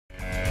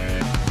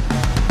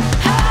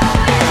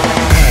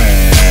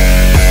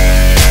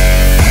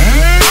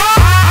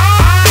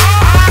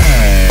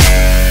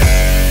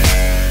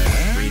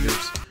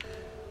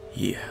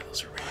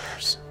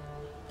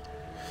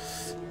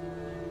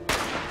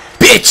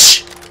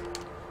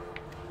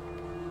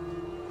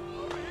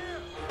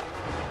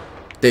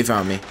They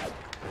found me.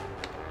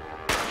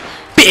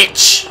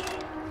 Bitch!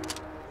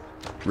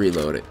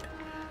 Reload it.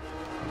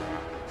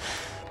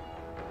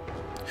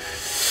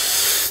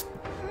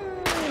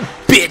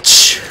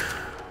 Bitch!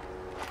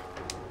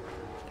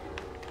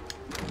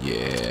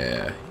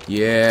 Yeah.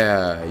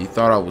 Yeah. You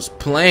thought I was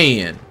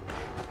playing.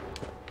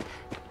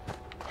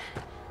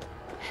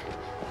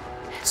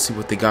 Let's see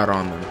what they got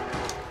on them.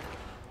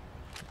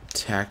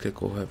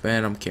 Tactical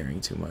weapon. I'm carrying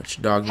too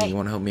much. Doggy, Hey. you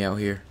want to help me out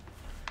here?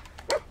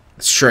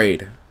 Let's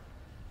trade.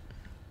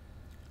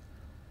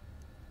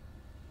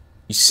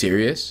 You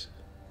serious?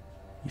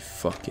 You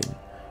fucking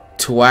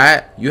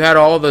twat. You had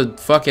all the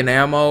fucking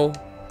ammo.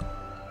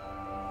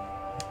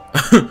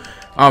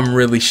 I'm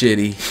really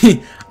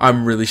shitty.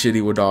 I'm really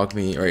shitty with dog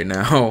meat right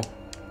now.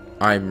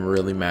 I'm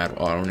really mad.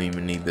 Oh, I don't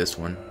even need this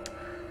one.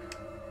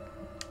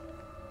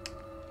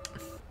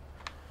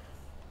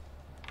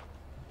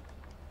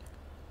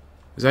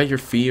 Is that your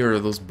feet or are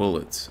those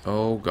bullets?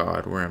 Oh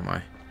god, where am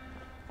I?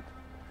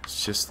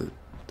 It's just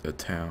the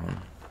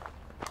town.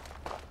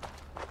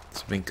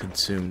 It's been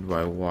consumed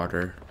by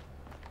water.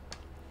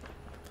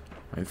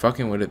 I'm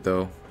fucking with it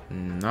though.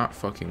 Not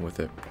fucking with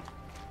it.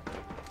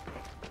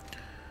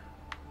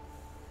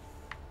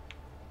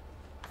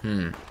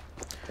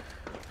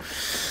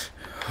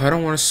 I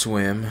don't want to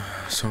swim,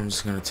 so I'm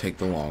just gonna take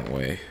the long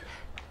way.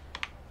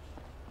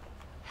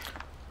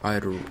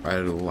 I'd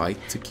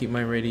like to keep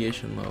my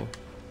radiation low.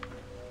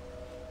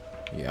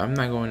 Yeah, I'm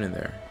not going in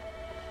there.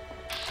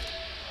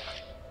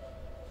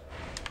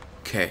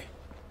 Okay.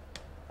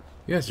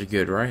 You guys are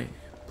good, right?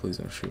 Please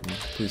don't shoot me.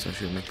 Please don't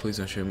shoot me. Please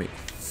don't shoot me.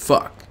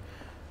 Fuck.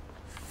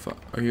 Fuck.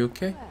 Are you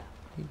okay?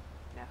 Well,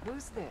 now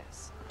who's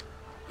this?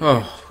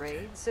 Oh.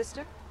 Trade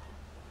sister?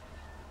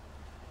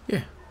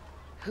 Yeah.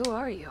 Who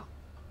are you?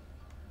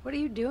 What are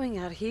you doing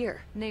out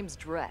here? Name's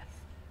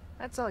Dreth.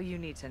 That's all you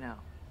need to know.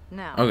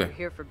 Now, Okay. you're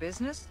here for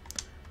business?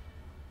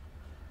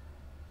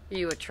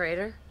 You a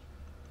trader?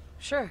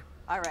 Sure.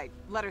 All right,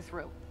 let her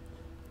through.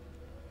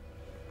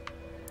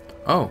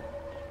 Oh.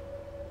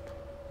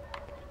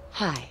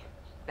 Hi.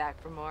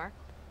 Back for more?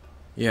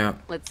 Yeah.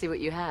 Let's see what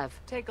you have.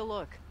 Take a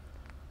look.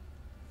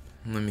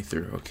 Let me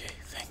through. Okay.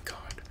 Thank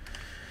God.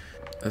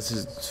 That's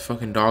his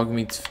fucking dog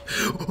meat.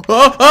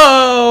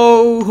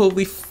 Oh!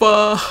 Holy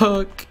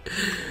fuck.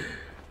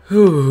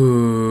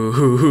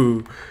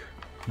 Ooh.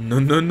 No,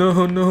 no,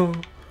 no, no.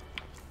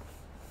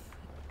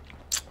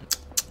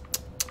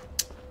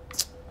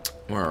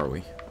 Where are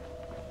we?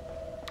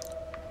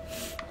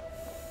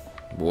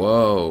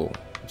 Whoa.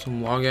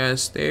 Some long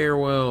ass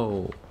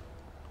stairwell.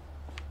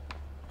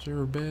 Is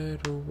there a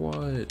bed or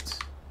what?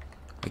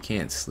 I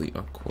can't sleep.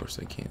 Of course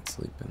I can't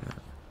sleep in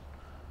that.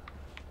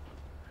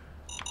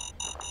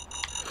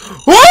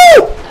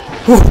 Whoa!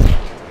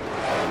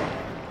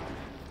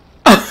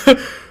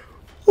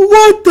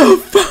 What the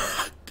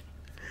fuck?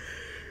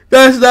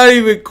 That's not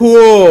even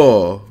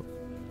cool.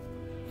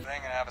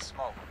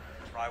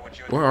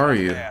 Where are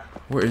you?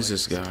 Where is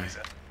this guy?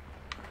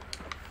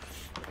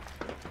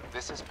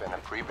 This has been a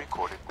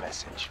pre-recorded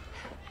message.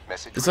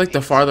 It's like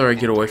the farther I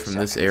get away from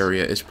this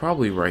area, it's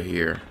probably right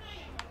here.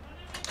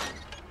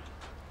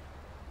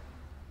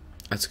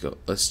 Let's go.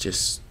 Let's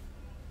just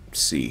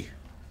see.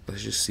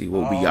 Let's just see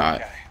what we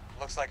got. Okay.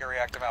 Looks like a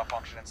reactor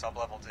malfunction in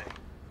sub-level D.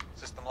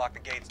 System locked the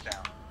gates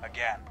down.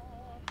 Again.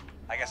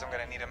 I guess I'm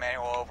gonna need a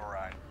manual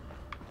override.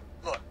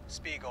 Look,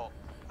 Spiegel,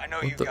 I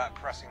know you've got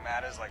pressing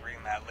matters like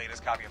reading that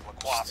latest copy of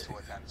LaQuasse to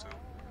attend to.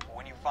 But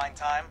when you find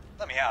time,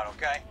 let me out,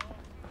 okay?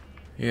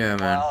 Yeah,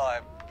 man. Well,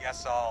 I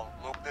guess I'll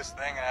loop this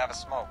thing and have a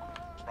smoke.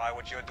 Try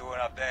what you're doing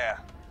up there,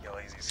 you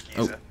lazy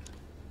skeezer.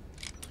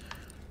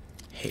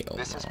 Hell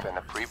This has been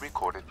a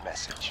pre-recorded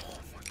message.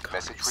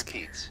 Message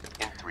repeats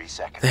in 3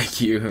 seconds. Thank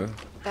you.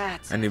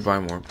 That's I need to buy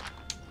more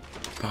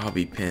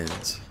bobby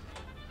pins.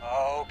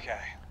 Okay.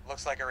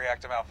 Looks like a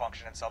reactor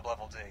malfunction in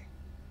sub-level D.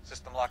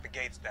 System locked the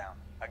gates down.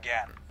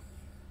 Again.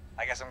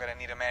 I guess I'm gonna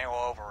need a manual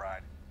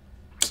override.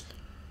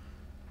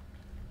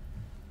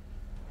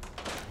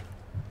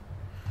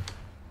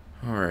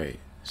 Alright,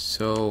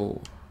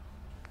 so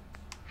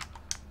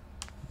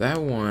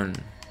that one,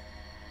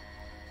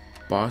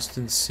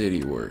 Boston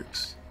City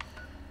Works.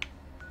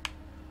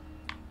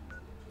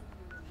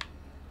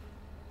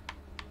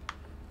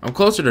 I'm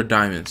closer to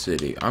Diamond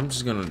City. I'm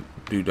just gonna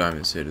do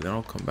Diamond City, then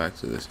I'll come back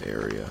to this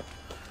area.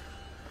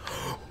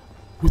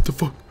 What the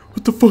fuck?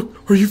 What the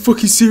fuck? Are you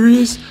fucking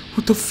serious?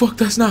 What the fuck?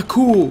 That's not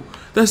cool.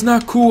 That's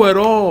not cool at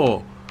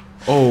all.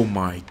 Oh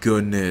my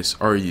goodness.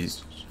 Are you...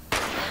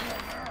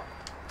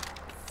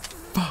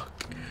 Fuck.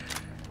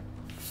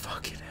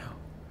 Fucking hell.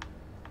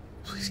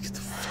 Please get the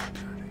fuck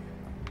out of here.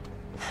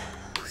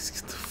 Please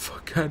get the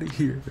fuck out of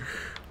here.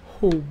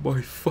 Oh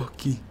my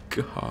fucking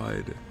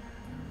god.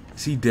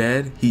 Is he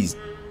dead? He's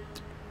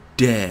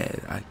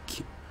dead. I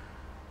can't...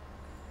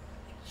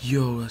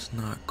 Yo, that's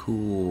not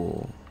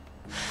cool.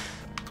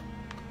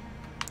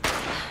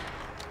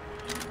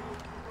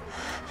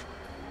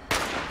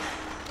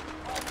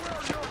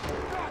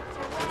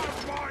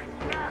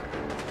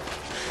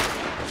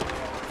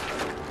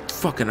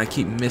 Fucking, I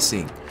keep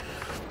missing.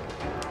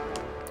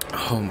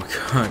 Oh my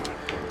god.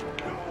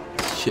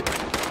 Shit.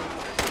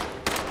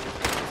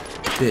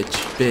 Bitch,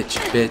 bitch,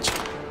 bitch,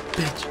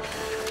 bitch.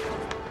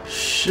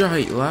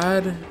 Shite,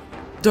 lad.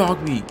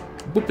 Dog meat.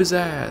 Whoop his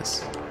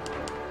ass.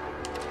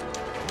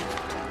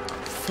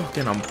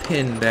 Fucking, I'm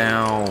pinned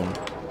down.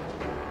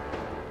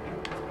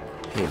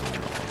 Hell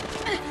no.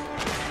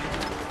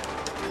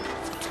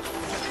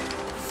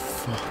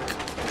 Fuck.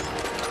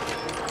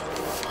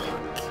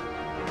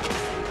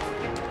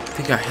 I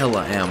think I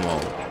hella ammo.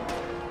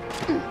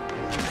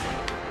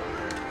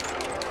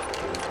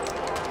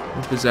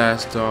 Whoop his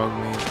ass, dog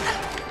meat.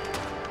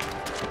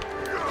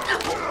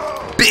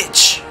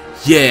 Bitch!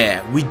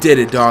 Yeah, we did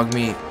it, dog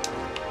meat.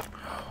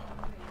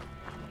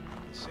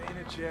 This ain't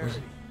a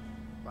charity.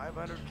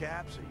 500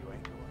 caps or you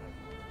ain't going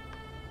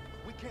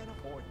up. We can't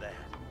afford that.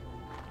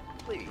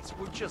 Please,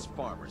 we're just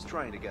farmers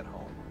trying to get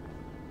home.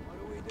 What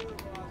do we do,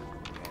 boss?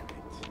 Damn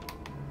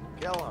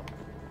it. Kill him.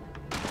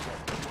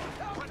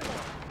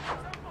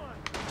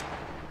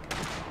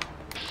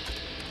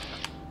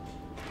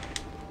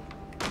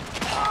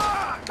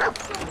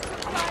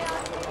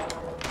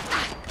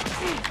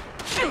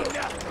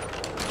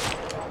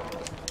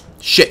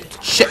 Shit,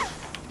 shit.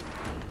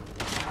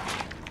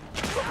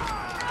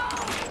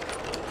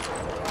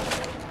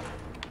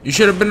 You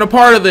should have been a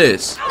part of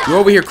this. You're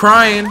over here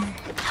crying.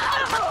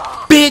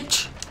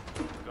 Bitch.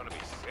 Gonna be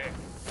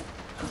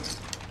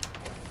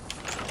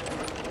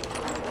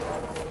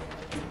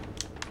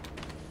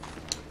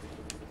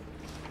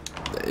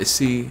sick.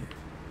 See,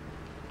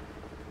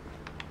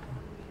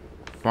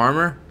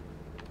 farmer,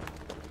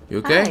 you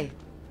okay? Hi.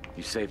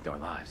 You saved our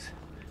lives.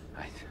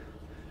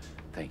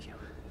 Thank you.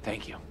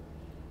 Thank you.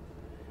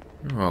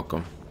 You're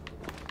welcome.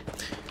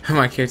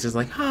 My character's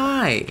like,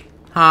 hi.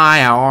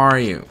 Hi, how are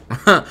you?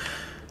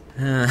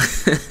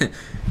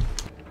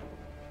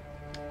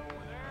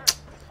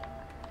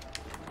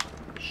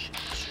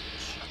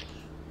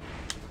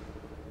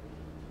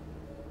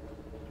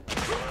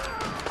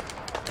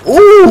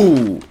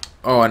 Ooh!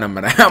 Oh, and I'm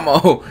out of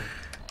ammo.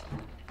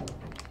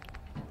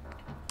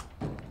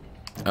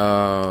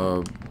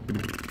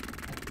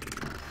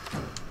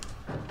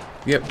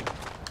 Yep.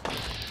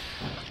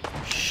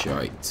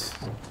 Shite.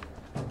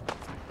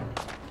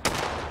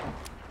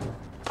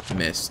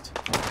 Missed.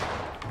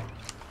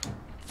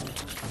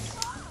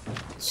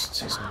 Let's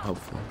take some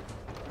helpful.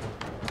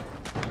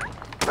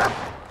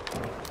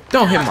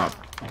 Don't hit my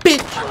bitch!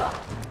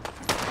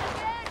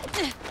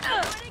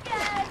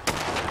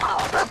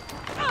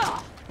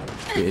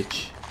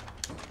 Bitch.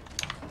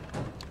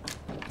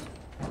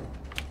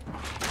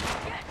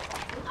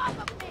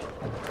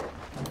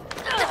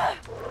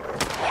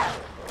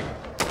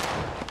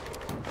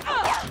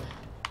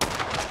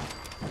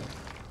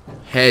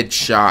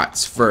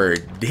 Headshots for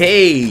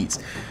days.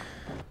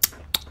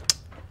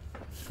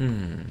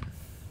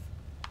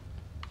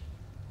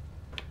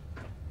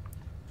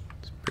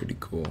 It's pretty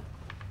cool.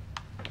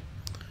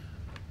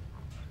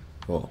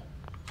 Whoa.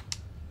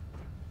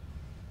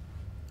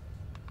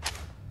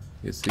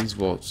 Guess these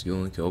vaults you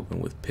only can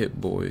open with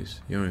Pit Boys.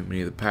 You don't even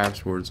need the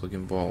passwords like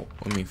in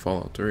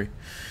Fallout 3.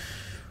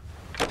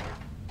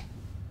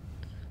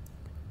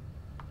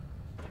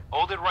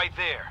 Hold it right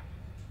there.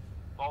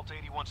 Vault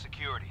 81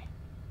 security.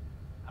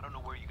 I don't know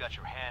where you got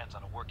your hands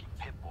on a working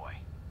Pit Boy,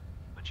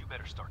 but you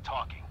better start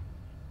talking.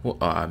 Well,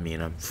 I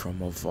mean, I'm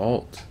from a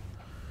vault.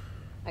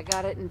 I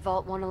got it in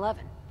Vault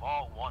 111.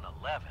 Vault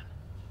 111?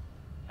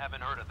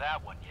 Haven't heard of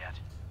that one yet.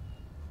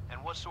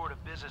 And what sort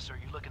of business are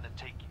you looking to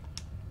take?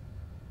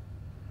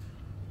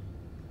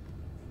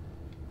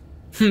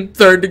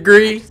 Third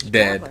degree?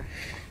 Dead. Traveler.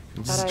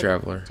 This Thought is I'd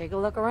Traveler. Take a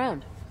look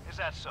around. Is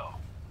that so?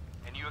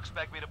 And you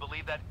expect me to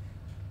believe that?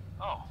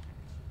 Oh,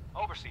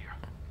 Overseer.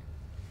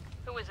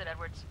 Who is it,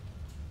 Edwards?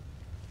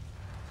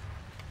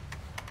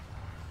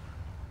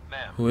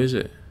 Ma'am, Who is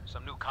it?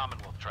 some new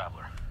Commonwealth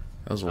traveler.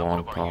 That was a Not one long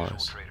of our usual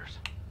pause. traders.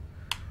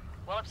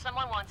 Well, if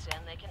someone wants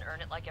in, they can earn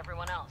it like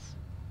everyone else.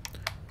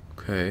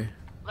 Okay.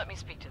 Let me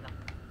speak to them.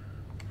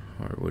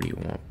 Alright, what do you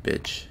want,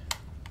 bitch?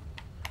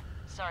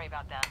 Sorry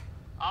about that.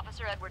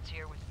 Officer Edwards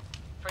here with...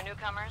 For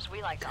newcomers,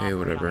 we like to Okay, offer an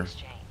whatever.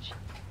 exchange.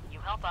 You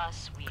help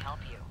us, we help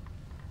you.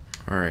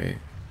 Alright.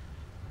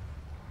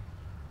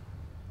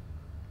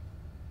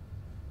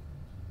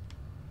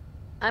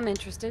 I'm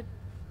interested.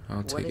 I'll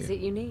What take is it. it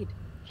you need?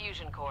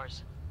 Fusion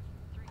cores.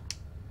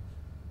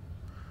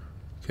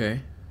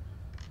 Okay.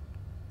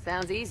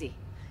 Sounds easy.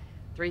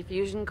 3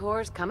 fusion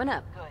cores coming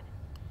up. Good.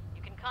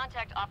 You can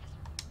contact Officer...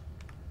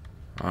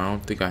 I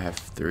don't think I have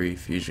 3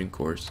 fusion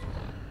cores.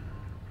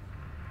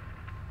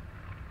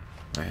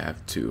 I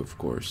have 2, of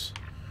course.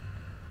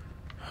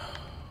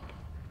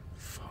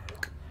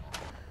 Fuck.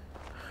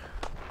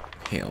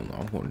 Hell no,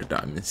 I'm going to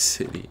Diamond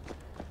City.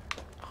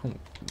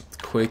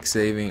 Quick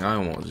saving, I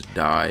almost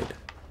died.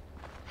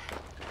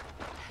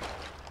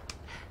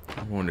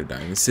 I'm going to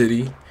Diamond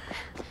City.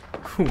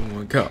 Oh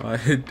my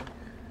god.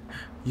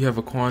 You have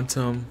a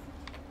quantum.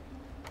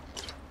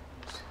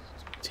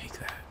 Take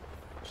that.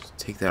 Just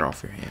take that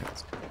off your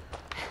hands.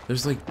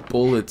 There's like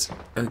bullets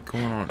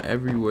going on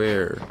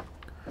everywhere.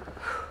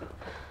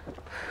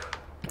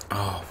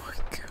 Oh my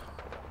god.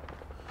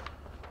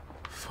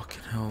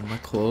 Fucking hell, am I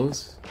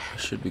close? I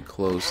should be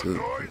close to the...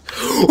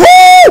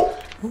 Oh!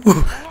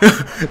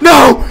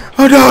 No!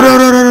 Oh, no, no,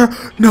 no, no,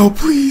 no! No,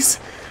 please!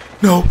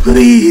 No,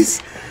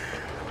 please!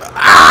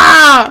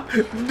 Ah!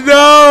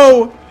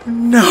 No!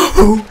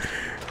 No!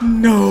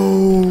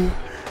 No!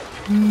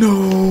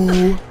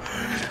 No!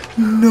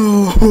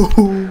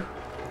 No!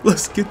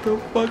 Let's get the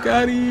fuck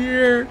out of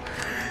here!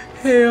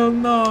 Hell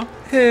no!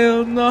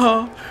 Hell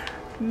no!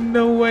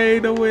 No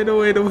way! No way! No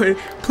way! No way!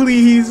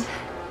 Please!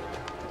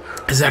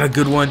 Is that a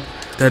good one?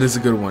 That is a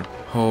good one.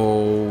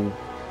 Oh,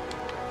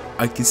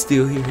 I can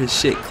still hear his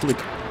shit click.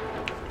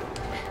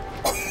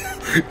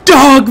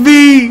 Dog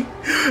me!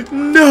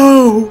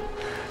 No!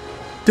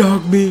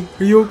 Dog me,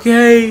 are you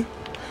okay?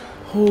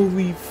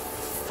 Holy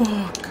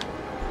fuck.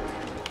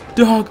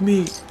 Dog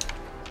me.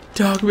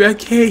 Dog me, I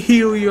can't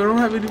heal you. I don't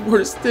have any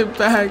more stim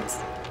packs.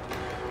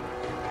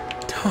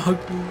 Dog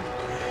me.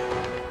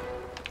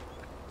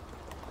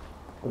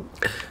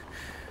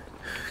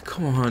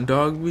 Come on,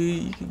 dog me.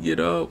 You can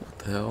get up. What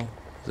the hell?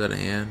 Is that an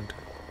AINT?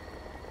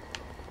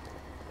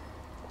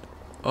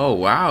 Oh,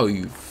 wow,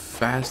 you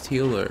fast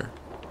healer.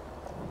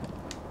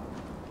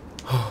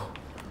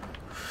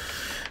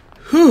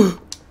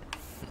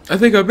 I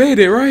think I made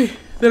it, right?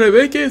 Did I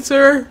make it,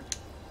 sir?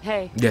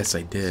 Hey. Yes,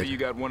 I did. So you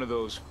got one of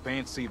those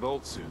fancy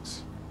Volt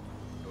suits?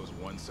 Those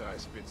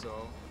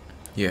one-size-fits-all?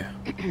 Yeah.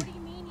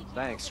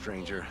 Thanks,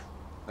 stranger.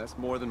 That's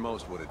more than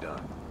most would have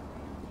done.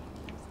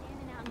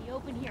 Standing out in the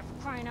open here for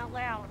crying out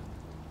loud.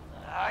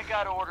 I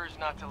got orders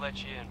not to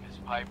let you in, Miss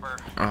Piper.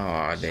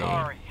 Aw, dang.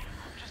 Sorry.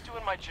 I'm just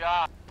doing my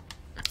job.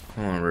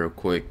 Hold on real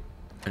quick.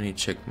 I need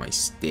to check my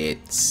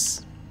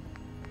stats.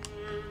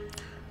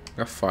 I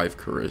got 5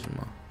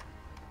 charisma.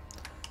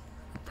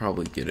 I'll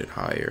probably get it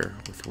higher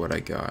with what I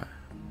got.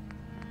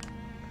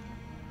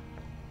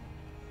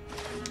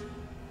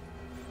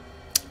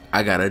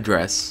 I got a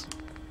dress.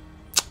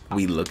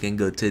 We looking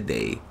good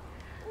today.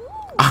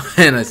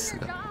 And I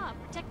job.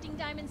 Protecting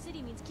Diamond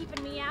City means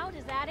keeping me out,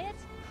 is that it?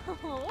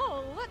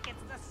 Oh, look,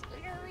 it's the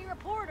scary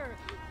reporter.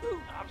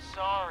 I'm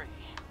sorry,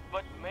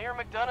 but Mayor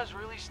McDonough's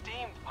really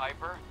steamed,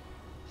 Piper.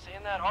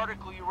 Saying that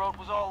article you wrote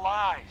was all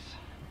lies.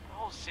 The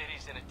whole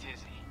city's in a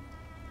tizzy.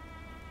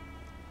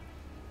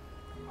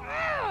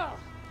 Ugh.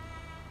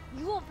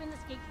 You open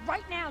this gate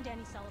right now,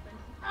 Danny Sullivan.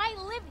 I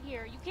live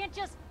here. You can't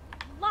just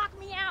lock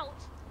me out.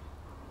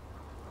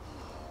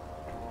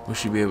 Will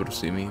she be able to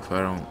see me if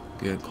I don't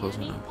get close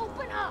Danny, enough?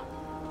 open up.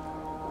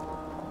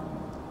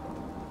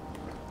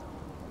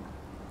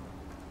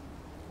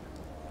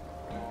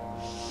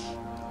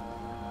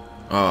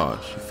 Oh,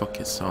 she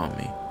fucking saw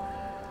me.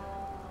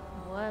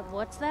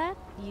 What's that?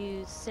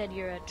 You said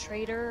you're a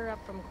trader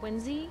up from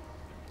Quincy?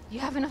 You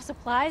have enough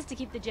supplies to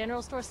keep the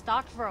general store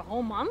stocked for a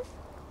whole month?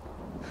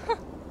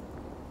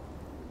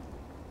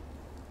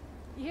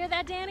 You hear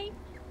that, Danny?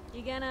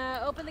 You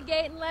gonna open the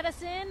gate and let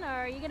us in, or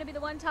are you gonna be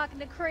the one talking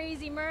to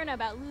crazy Myrna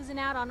about losing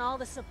out on all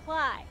the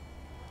supply?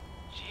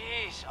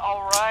 Jeez,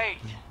 all right.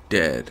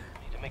 Dead.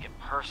 Need to make it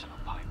personal,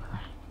 Piper.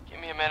 Give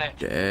me a minute.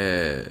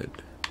 Dead.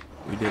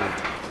 We did it.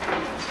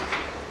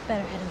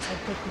 Better head inside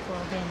quick before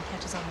O'Bannon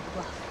catches on the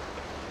bluff.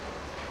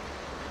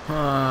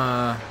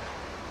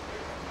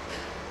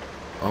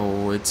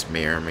 Oh, it's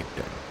Mayor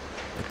McDonough.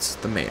 It's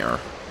the mayor.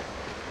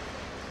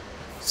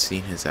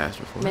 Seen his ass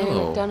before. Mayor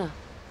Hello. McDonough.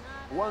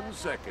 1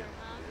 second.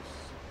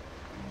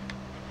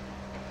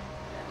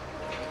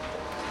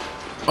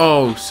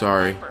 Oh,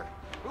 sorry.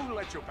 Who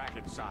let you back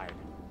inside?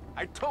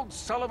 I told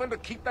Sullivan to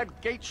keep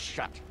that gate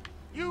shut.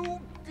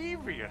 You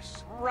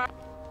devious,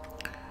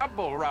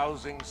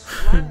 rabble-rousing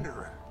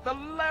slanderer. The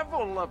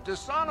level of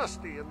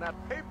dishonesty in that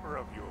paper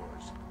of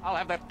yours. I'll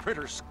have that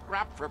printer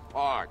scrapped for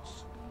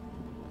parts.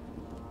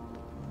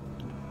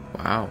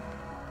 Wow.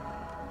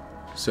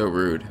 So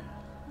rude.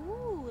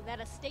 Ooh, that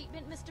a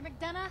statement, Mr.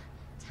 McDonough?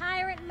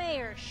 Tyrant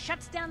mayor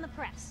shuts down the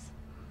press.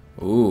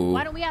 Ooh.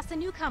 Why don't we ask the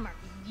newcomer?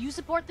 You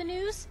support the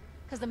news?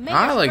 Because the mayor's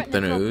I like the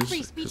threatening to throw news,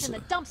 free speech in the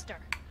dumpster.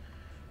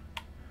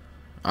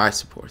 I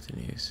support the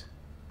news.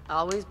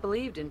 Always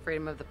believed in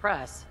freedom of the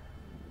press.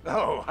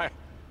 Oh, I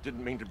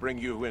didn't mean to bring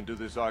you into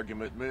this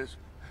argument, miss.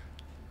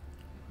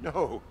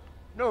 No.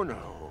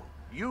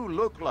 You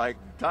look like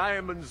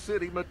Diamond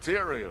City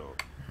material.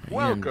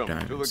 Welcome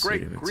to the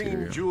great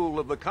green jewel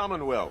of the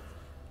Commonwealth.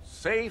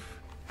 Safe,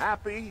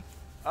 happy,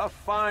 a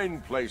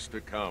fine place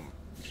to come.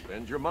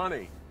 Spend your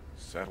money.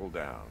 Settle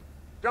down.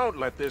 Don't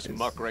let this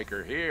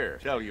muckraker here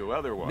tell you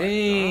otherwise.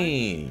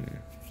 Dang.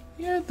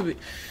 You have to be...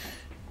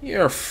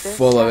 You're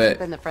full of it.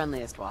 Been the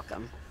friendliest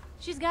welcome.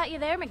 She's got you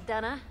there,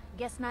 McDonough.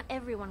 Guess not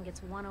everyone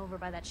gets won over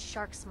by that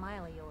shark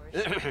smile of yours.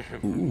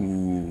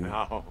 Ooh.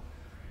 Now,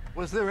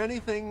 was there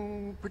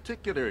anything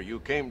particular you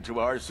came to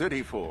our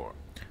city for?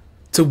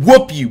 To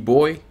whoop you,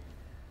 boy.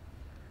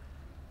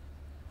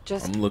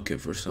 Just I'm looking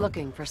for something.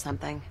 looking for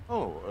something.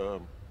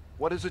 Oh,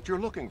 what is it you're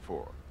looking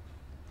for?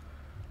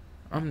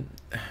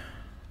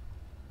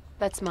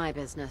 That's my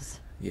business.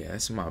 Yeah,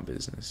 it's my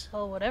business.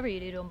 Well, whatever you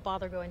do, don't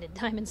bother going to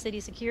Diamond City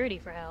Security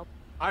for help.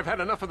 I've had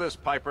enough of this,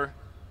 Piper.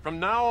 From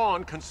now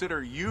on,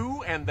 consider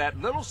you and that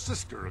little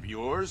sister of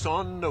yours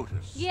on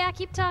notice. Yeah,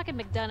 keep talking,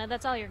 McDonough.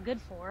 That's all you're good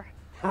for.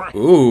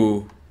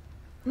 Ooh.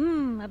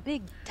 A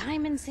big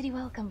Diamond City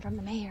welcome from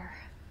the mayor.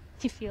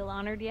 You feel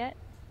honored yet?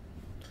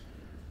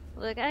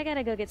 Look, I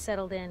gotta go get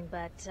settled in,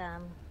 but,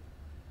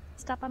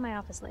 stop by my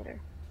office later.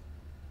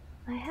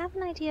 I have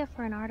an idea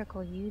for an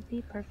article you'd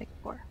be perfect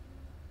for.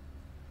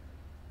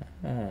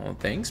 Oh,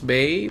 thanks,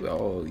 babe.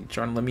 Oh, you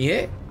trying to let me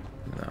hit?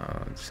 No,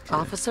 I'm just kidding.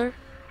 Officer?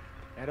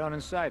 Head on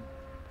inside.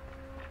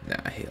 Nah,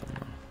 hell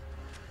no.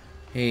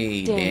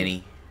 Hey,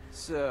 Danny.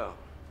 So,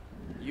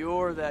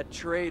 you're that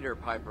traitor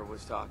Piper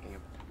was talking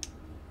about.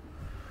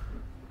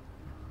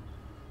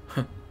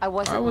 I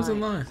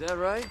wasn't lying. Is that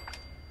right?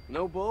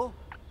 No bull?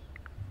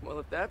 Well,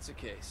 if that's the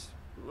case,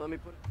 let me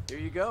put it. Here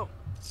you go.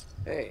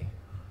 Hey,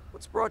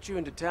 what's brought you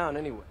into town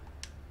anyway?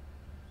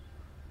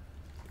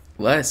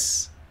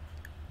 Let's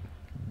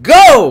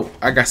go!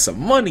 I got some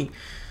money.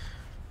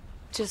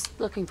 Just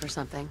looking for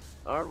something.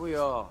 Aren't we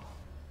all?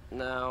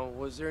 Now,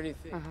 was there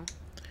anything?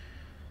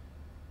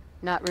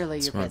 Not really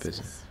It's your my business.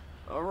 business.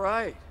 All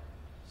right.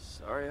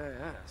 Sorry I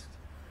asked.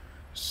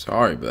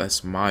 Sorry, but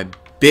that's my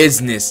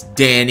business,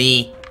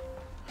 Danny.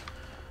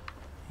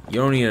 You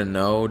don't need to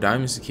know.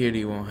 Diamond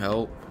Security won't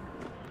help.